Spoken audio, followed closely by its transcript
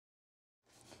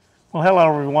Well, hello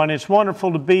everyone. It's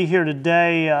wonderful to be here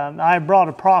today. I brought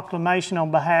a proclamation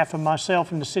on behalf of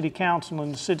myself and the City Council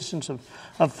and the citizens of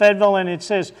Fayetteville, and it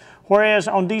says, whereas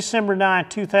on December 9,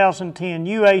 2010,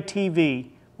 UATV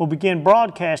will begin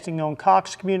broadcasting on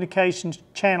Cox Communications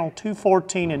Channel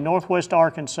 214 in Northwest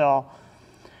Arkansas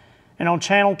and on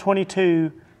Channel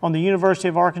 22 on the University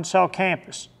of Arkansas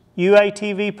campus.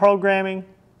 UATV programming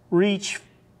reach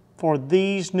for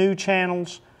these new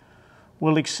channels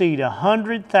will exceed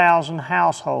 100,000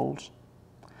 households.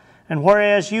 And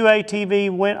whereas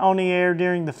UATV went on the air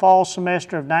during the fall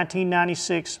semester of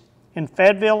 1996 in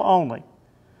Fayetteville only,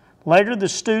 later the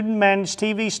student-managed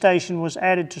TV station was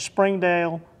added to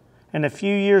Springdale, and a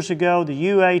few years ago the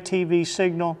UATV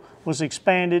signal was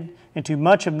expanded into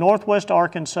much of Northwest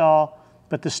Arkansas,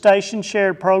 but the station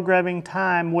shared programming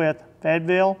time with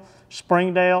Fayetteville,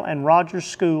 Springdale, and Rogers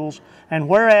schools. And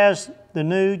whereas the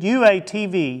new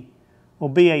UATV will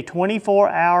be a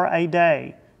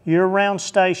 24-hour-a-day, year-round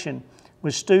station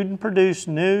with student-produced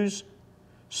news,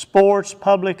 sports,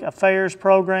 public affairs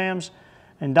programs,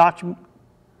 and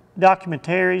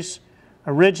documentaries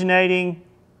originating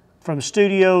from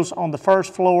studios on the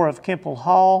first floor of Kemple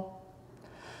Hall.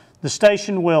 The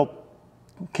station will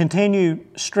continue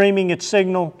streaming its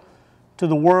signal to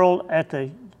the world at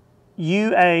the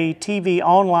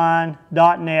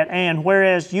UATVonline.net, and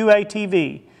whereas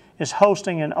UATV is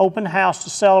hosting an open house to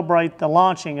celebrate the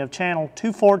launching of Channel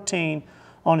 214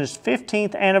 on its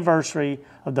 15th anniversary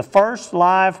of the first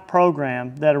live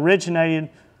program that originated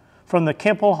from the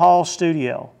Kemple Hall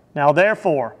studio. Now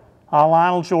therefore, I,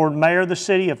 Lionel Jordan, Mayor of the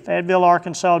City of Fayetteville,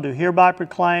 Arkansas, do hereby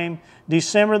proclaim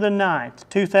December the 9th,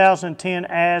 2010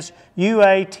 as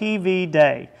UATV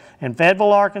Day in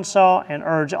Fayetteville, Arkansas, and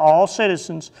urge all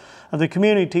citizens of the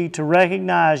community to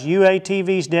recognize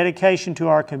UATV's dedication to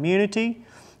our community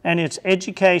and its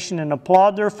education and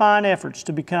applaud their fine efforts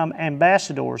to become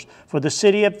ambassadors for the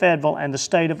City of Fayetteville and the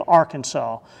State of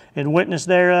Arkansas. In witness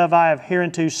thereof, I have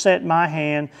hereunto set my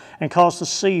hand and caused the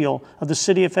seal of the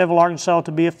City of Fayetteville, Arkansas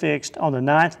to be affixed on the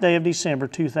 9th day of December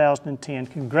 2010.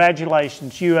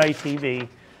 Congratulations, UATV,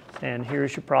 and here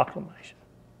is your proclamation.